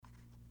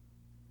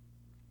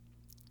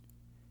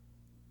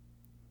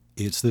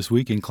It's This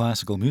Week in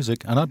Classical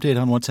Music, an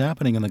update on what's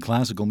happening in the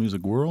classical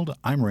music world.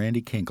 I'm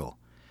Randy Kinkle.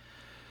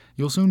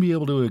 You'll soon be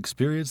able to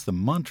experience the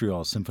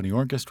Montreal Symphony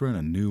Orchestra in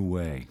a new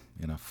way,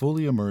 in a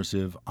fully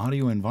immersive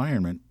audio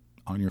environment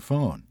on your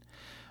phone.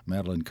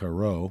 Madeleine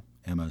Carreau,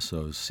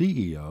 MSO's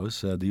CEO,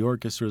 said the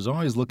orchestra is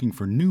always looking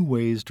for new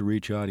ways to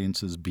reach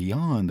audiences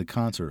beyond the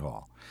concert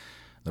hall.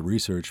 The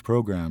research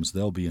programs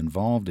they'll be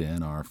involved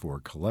in are for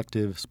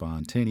collective,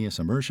 spontaneous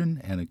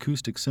immersion and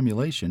acoustic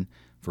simulation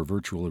for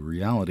virtual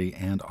reality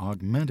and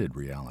augmented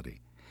reality.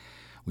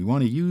 We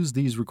want to use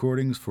these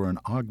recordings for an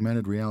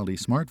augmented reality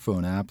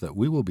smartphone app that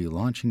we will be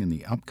launching in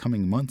the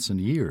upcoming months and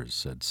years,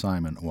 said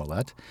Simon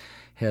Ouellet,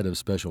 head of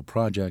special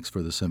projects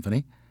for the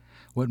symphony.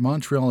 What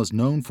Montreal is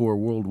known for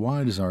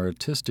worldwide is our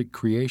artistic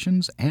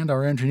creations and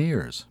our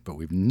engineers, but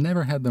we've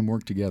never had them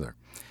work together.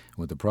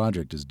 What the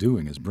project is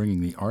doing is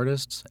bringing the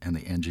artists and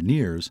the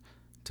engineers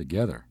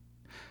together.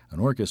 An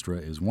orchestra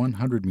is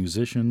 100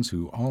 musicians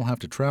who all have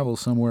to travel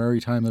somewhere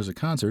every time there's a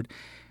concert.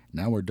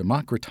 Now we're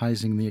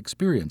democratizing the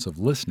experience of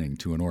listening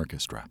to an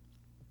orchestra.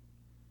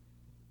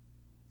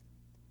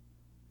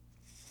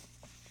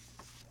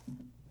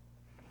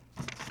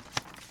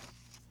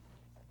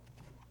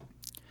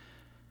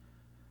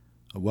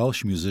 A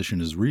Welsh musician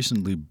has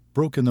recently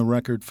broken the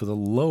record for the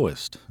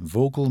lowest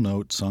vocal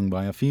note sung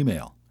by a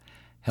female.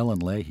 Helen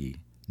Leahy,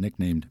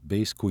 nicknamed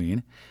Bass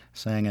Queen,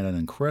 sang at an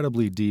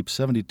incredibly deep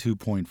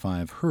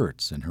 72.5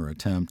 hertz in her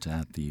attempt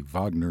at the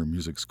Wagner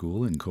Music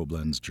School in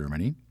Koblenz,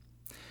 Germany.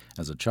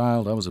 As a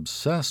child, I was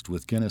obsessed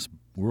with Guinness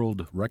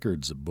World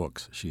Records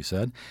books, she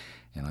said,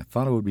 and I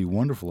thought it would be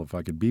wonderful if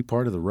I could be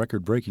part of the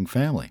record-breaking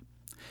family.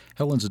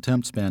 Helen's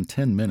attempt spanned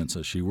 10 minutes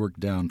as she worked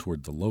down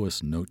toward the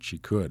lowest note she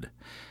could.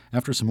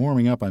 After some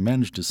warming up, I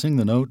managed to sing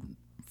the note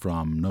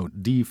from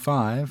note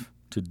D5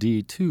 to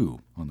D2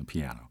 on the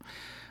piano.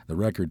 The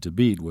record to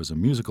beat was a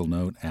musical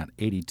note at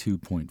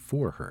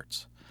 82.4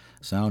 hertz.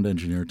 Sound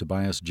engineer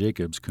Tobias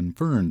Jacobs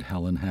confirmed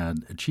Helen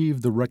had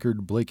achieved the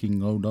record-breaking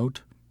low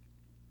note.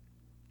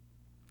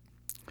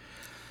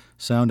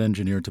 Sound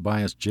engineer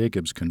Tobias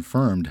Jacobs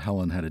confirmed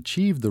Helen had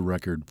achieved the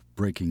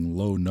record-breaking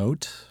low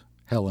note.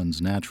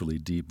 Helen's naturally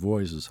deep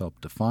voice has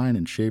helped define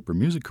and shape her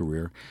music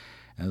career,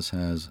 as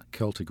has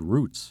Celtic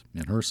roots.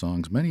 In her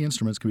songs, many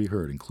instruments can be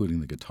heard, including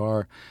the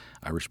guitar,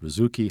 Irish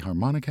bouzouki,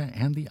 harmonica,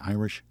 and the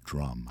Irish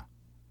drum.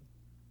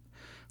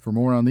 For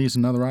more on these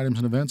and other items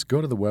and events, go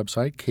to the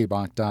website,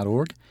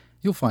 kbach.org.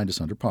 You'll find us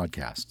under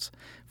podcasts.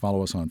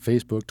 Follow us on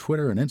Facebook,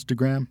 Twitter, and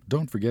Instagram.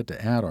 Don't forget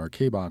to add our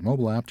KBach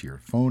mobile app to your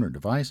phone or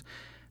device.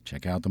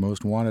 Check out the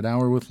Most Wanted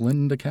Hour with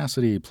Linda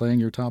Cassidy, playing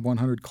your top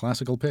 100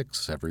 classical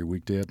picks every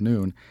weekday at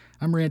noon.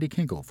 I'm Randy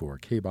Kinkle for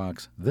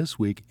KBach's This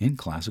Week in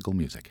Classical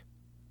Music.